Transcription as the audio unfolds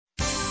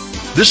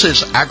This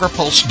is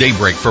AgriPulse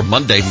Daybreak for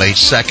Monday, May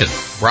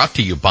 2nd, brought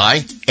to you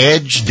by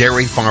Edge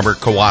Dairy Farmer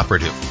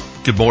Cooperative.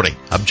 Good morning.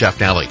 I'm Jeff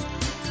Nally.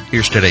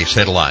 Here's today's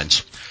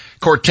headlines.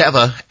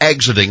 Corteva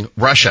exiting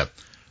Russia.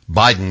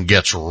 Biden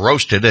gets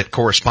roasted at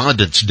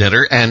correspondents'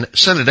 dinner, and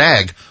Senate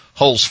Ag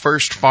holds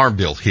first Farm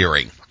Bill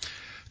hearing.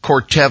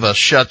 Corteva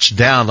shuts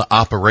down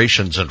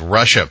operations in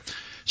Russia.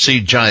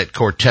 Seed giant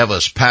Corteva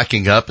is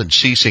packing up and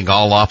ceasing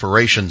all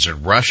operations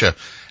in Russia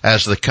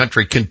as the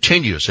country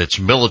continues its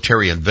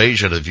military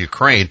invasion of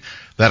Ukraine,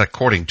 that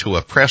according to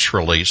a press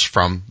release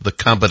from the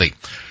company.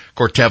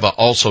 Corteva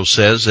also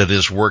says it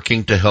is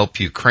working to help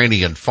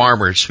Ukrainian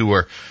farmers who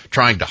are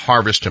trying to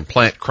harvest and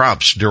plant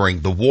crops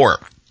during the war.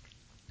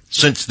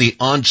 Since the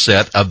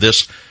onset of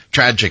this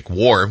tragic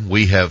war,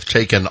 we have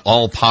taken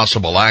all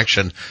possible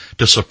action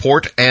to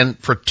support and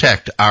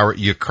protect our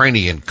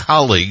Ukrainian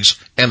colleagues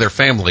and their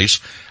families,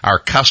 our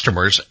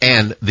customers,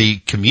 and the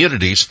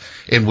communities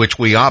in which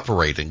we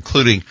operate,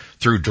 including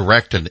through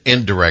direct and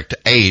indirect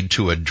aid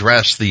to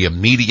address the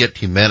immediate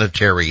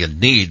humanitarian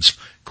needs,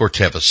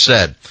 Corteva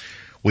said.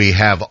 We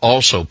have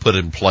also put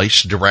in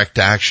place direct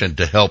action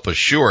to help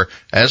assure,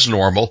 as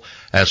normal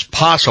as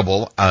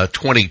possible, a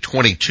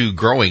 2022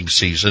 growing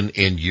season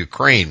in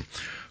Ukraine.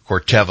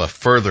 Corteva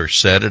further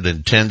said it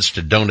intends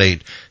to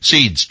donate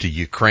seeds to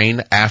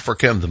Ukraine,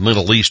 Africa, and the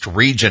Middle East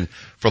region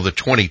for the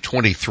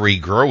 2023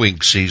 growing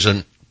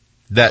season,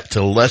 that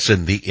to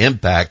lessen the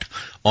impact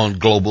on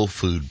global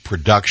food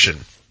production.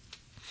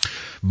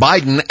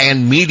 Biden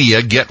and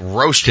media get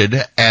roasted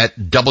at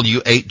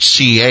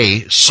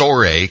WHCA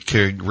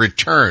Soare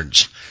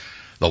returns.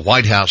 The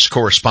White House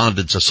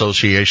Correspondents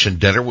Association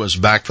dinner was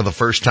back for the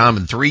first time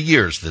in 3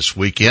 years this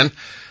weekend.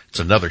 It's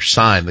another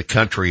sign the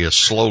country is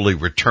slowly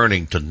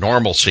returning to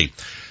normalcy.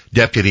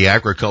 Deputy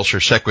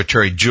Agriculture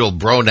Secretary Jill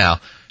Bronaugh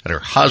and her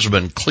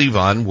husband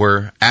Cleavon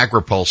were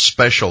AgriPulse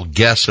special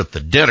guests at the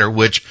dinner,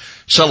 which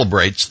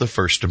celebrates the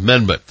First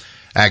Amendment.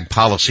 Ag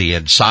policy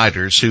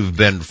insiders who've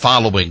been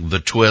following the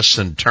twists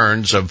and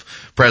turns of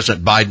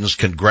President Biden's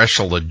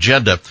congressional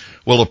agenda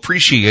will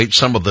appreciate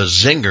some of the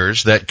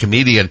zingers that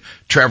comedian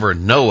Trevor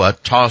Noah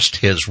tossed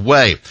his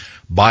way.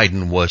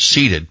 Biden was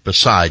seated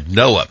beside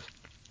Noah.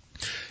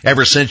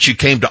 Ever since you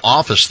came to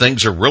office,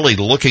 things are really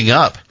looking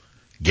up.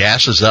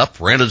 Gas is up,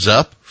 rent is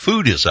up,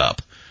 food is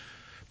up.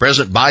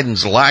 President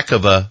Biden's lack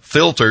of a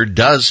filter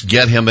does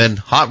get him in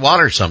hot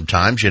water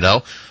sometimes,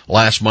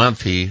 Last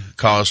month he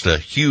caused a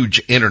huge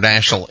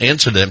international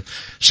incident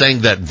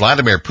saying that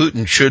Vladimir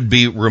Putin should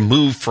be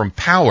removed from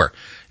power.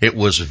 It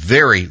was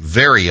very,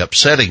 very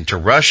upsetting to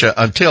Russia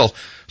until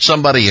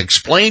somebody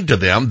explained to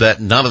them that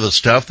none of the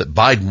stuff that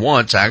Biden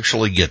wants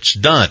actually gets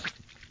done.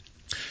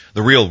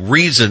 The real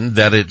reason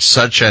that it's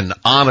such an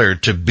honor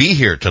to be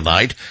here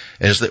tonight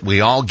is that we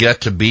all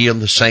get to be in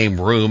the same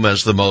room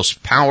as the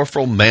most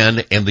powerful man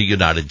in the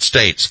United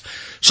States.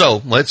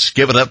 So let's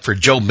give it up for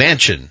Joe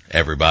Manchin,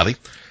 everybody.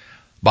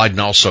 Biden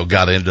also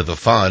got into the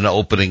fun,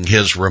 opening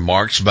his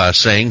remarks by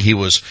saying he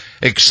was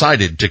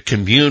excited to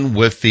commune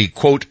with the,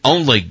 quote,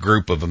 only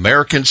group of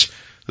Americans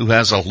who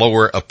has a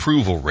lower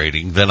approval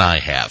rating than I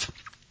have.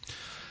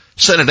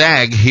 Senate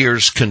Ag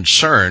hears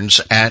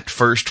concerns at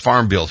first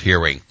Farm Bill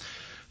hearing.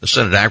 The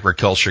Senate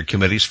Agriculture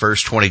Committee's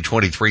first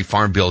 2023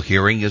 Farm Bill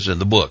hearing is in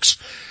the books.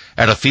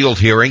 At a field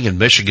hearing in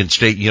Michigan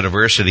State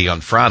University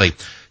on Friday,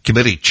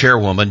 committee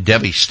chairwoman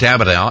Debbie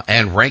Stabenow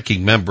and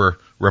ranking member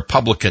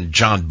Republican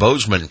John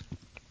Boozman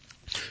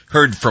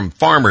heard from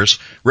farmers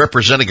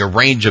representing a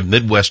range of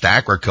Midwest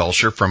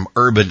agriculture, from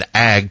urban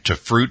ag to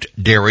fruit,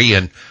 dairy,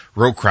 and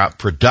row crop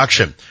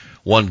production.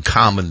 One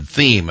common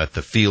theme at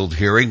the field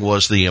hearing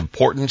was the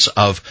importance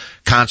of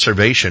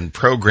conservation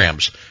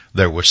programs.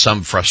 There was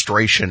some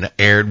frustration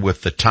aired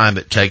with the time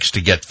it takes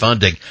to get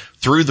funding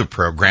through the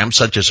program,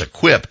 such as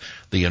EQIP,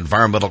 the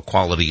Environmental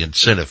Quality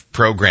Incentive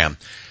Program.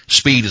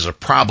 Speed is a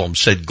problem,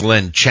 said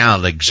Glenn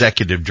Chown,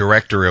 executive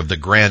director of the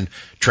Grand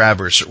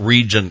Traverse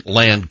Region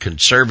Land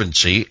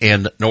Conservancy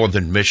in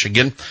northern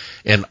Michigan.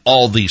 In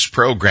all these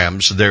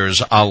programs,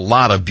 there's a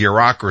lot of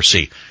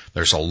bureaucracy.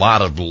 There's a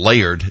lot of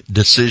layered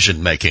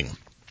decision-making.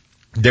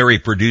 Dairy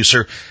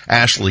producer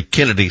Ashley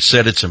Kennedy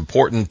said it's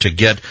important to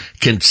get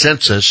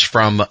consensus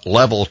from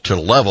level to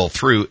level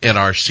through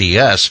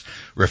NRCS,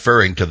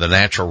 referring to the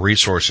Natural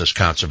Resources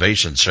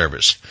Conservation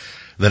Service.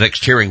 The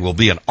next hearing will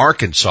be in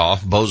Arkansas,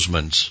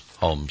 Boozman's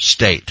home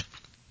state.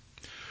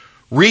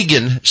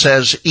 Regan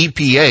says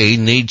EPA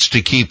needs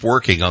to keep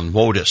working on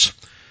WOTUS.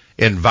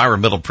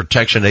 Environmental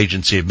Protection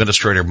Agency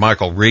Administrator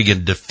Michael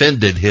Regan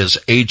defended his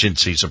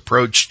agency's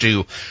approach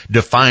to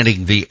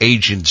defining the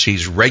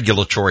agency's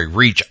regulatory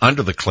reach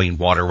under the Clean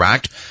Water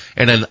Act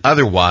in an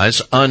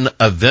otherwise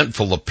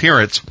uneventful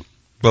appearance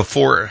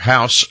before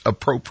House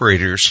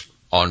appropriators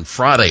on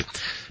Friday.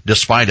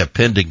 Despite a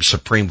pending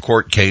Supreme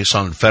Court case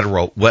on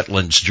federal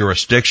wetlands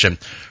jurisdiction,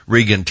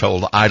 Regan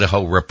told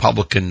Idaho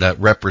Republican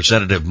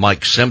Representative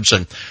Mike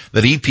Simpson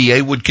that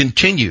EPA would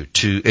continue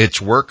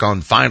its work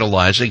on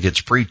finalizing its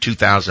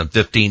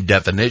pre-2015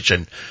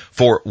 definition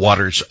for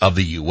waters of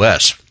the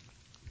U.S.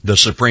 The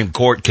Supreme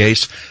Court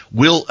case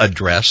will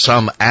address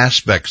some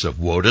aspects of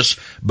WOTUS,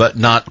 but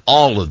not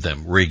all of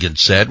them, Regan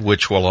said,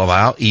 which will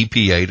allow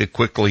EPA to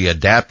quickly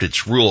adapt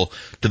its rule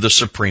to the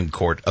Supreme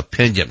Court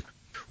opinion.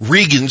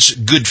 Regan's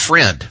good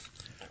friend.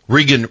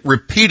 Regan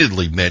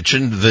repeatedly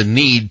mentioned the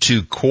need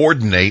to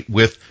coordinate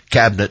with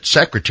cabinet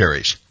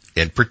secretaries,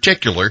 in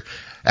particular,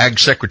 Ag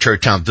Secretary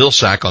Tom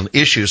Vilsack, on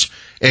issues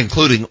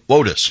including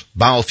WOTUS,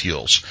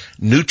 biofuels,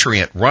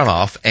 nutrient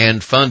runoff,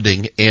 and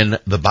funding in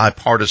the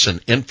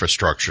bipartisan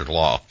infrastructure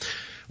law.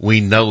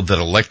 We know that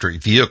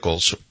electric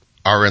vehicles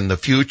are in the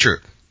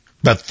future,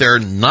 but they're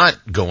not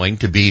going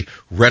to be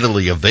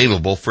readily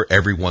available for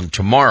everyone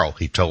tomorrow,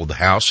 he told the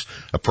House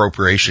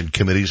Appropriation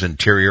Committee's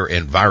Interior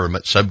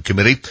Environment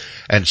Subcommittee.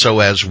 And so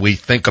as we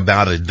think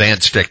about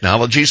advanced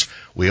technologies,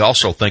 we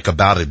also think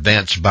about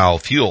advanced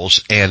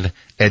biofuels and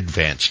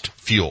advanced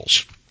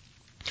fuels.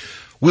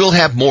 We'll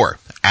have more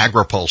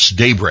AgriPulse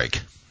Daybreak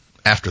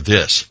after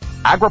this.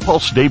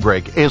 AgriPulse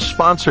Daybreak is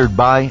sponsored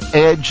by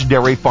Edge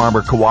Dairy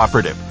Farmer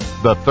Cooperative,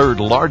 the third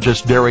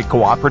largest dairy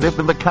cooperative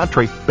in the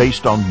country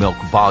based on milk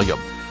volume.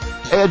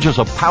 Edge is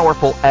a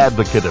powerful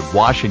advocate in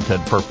Washington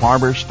for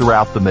farmers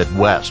throughout the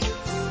Midwest.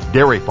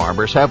 Dairy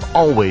farmers have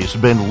always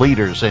been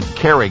leaders in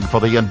caring for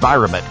the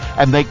environment,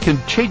 and they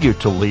continue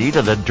to lead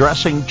in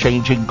addressing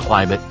changing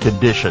climate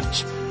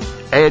conditions.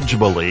 Edge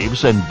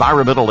believes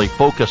environmentally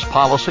focused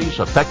policies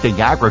affecting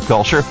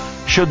agriculture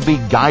should be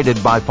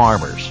guided by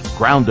farmers,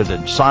 grounded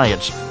in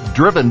science,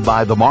 driven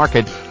by the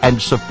market, and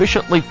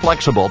sufficiently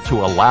flexible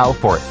to allow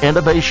for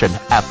innovation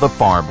at the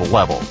farm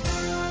level.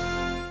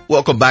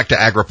 Welcome back to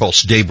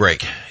AgriPulse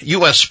Daybreak.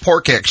 U.S.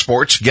 pork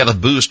exports get a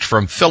boost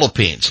from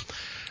Philippines.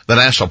 The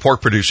National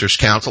Pork Producers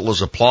Council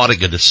is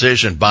applauding a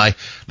decision by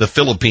the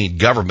Philippine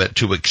government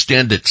to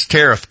extend its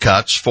tariff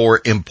cuts for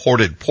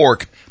imported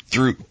pork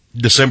through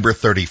December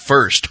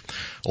 31st.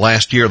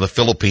 Last year, the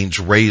Philippines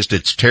raised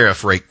its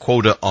tariff rate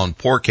quota on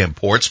pork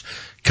imports,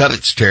 cut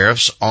its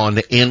tariffs on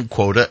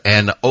in-quota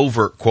and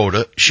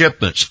over-quota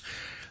shipments.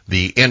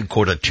 The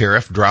in-quota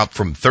tariff dropped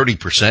from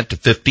 30% to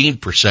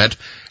 15%,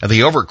 and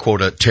the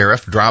over-quota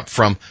tariff dropped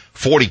from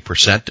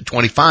 40% to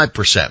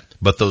 25%.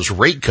 But those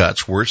rate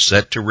cuts were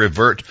set to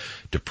revert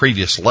to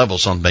previous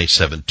levels on May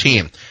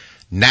 17.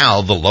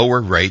 Now the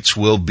lower rates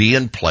will be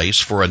in place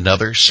for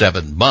another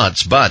 7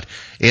 months, but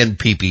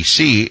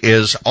NPPC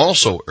is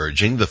also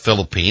urging the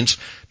Philippines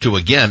to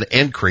again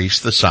increase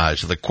the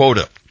size of the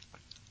quota.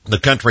 The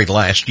country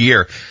last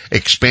year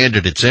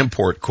expanded its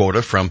import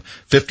quota from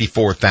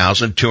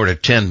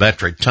 54,210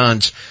 metric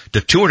tons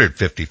to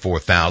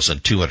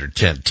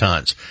 254,210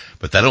 tons,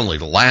 but that only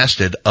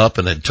lasted up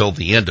and until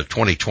the end of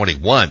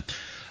 2021.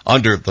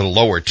 Under the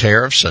lower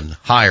tariffs and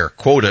higher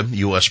quota,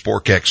 U.S.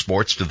 pork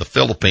exports to the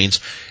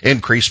Philippines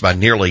increased by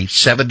nearly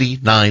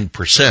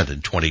 79%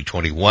 in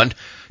 2021,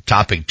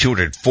 topping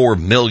 $204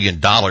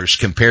 million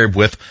compared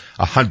with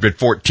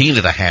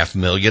 $114.5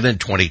 million in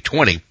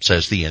 2020,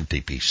 says the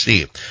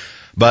NPPC.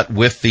 But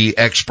with the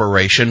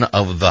expiration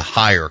of the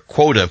higher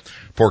quota,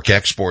 pork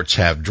exports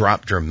have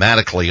dropped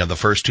dramatically in the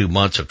first 2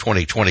 months of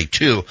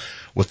 2022,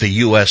 with the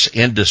U.S.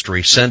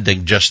 industry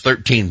sending just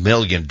 $13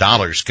 million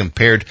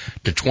compared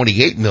to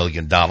 $28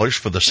 million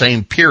for the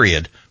same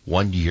period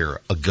 1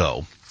 year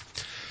ago.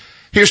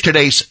 Here's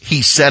today's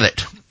He Said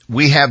It.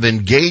 We have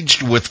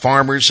engaged with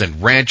farmers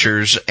and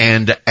ranchers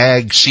and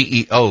ag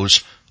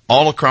CEOs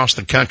all across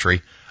the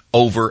country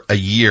over a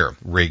year,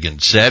 Regan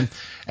said,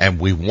 and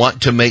we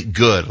want to make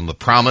good on the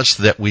promise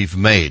that we've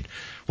made,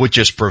 which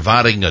is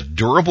providing a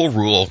durable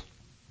rule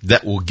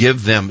that will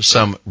give them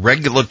some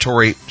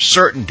regulatory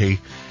certainty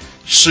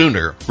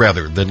sooner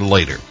rather than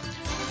later.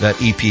 That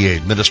EPA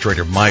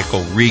Administrator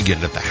Michael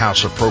Regan at the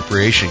House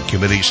Appropriation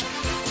Committee's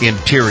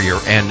Interior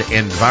and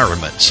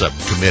Environment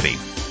Subcommittee.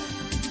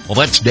 Well,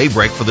 that's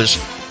Daybreak for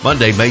this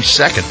Monday, May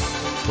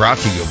 2nd, brought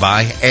to you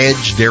by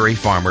Edge Dairy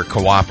Farmer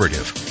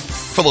Cooperative.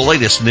 For the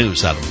latest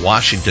news out of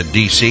Washington,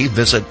 D.C.,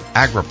 visit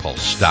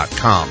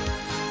agripulse.com.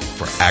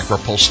 For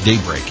AgriPulse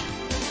Daybreak,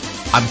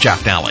 I'm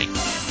Jeff Nally.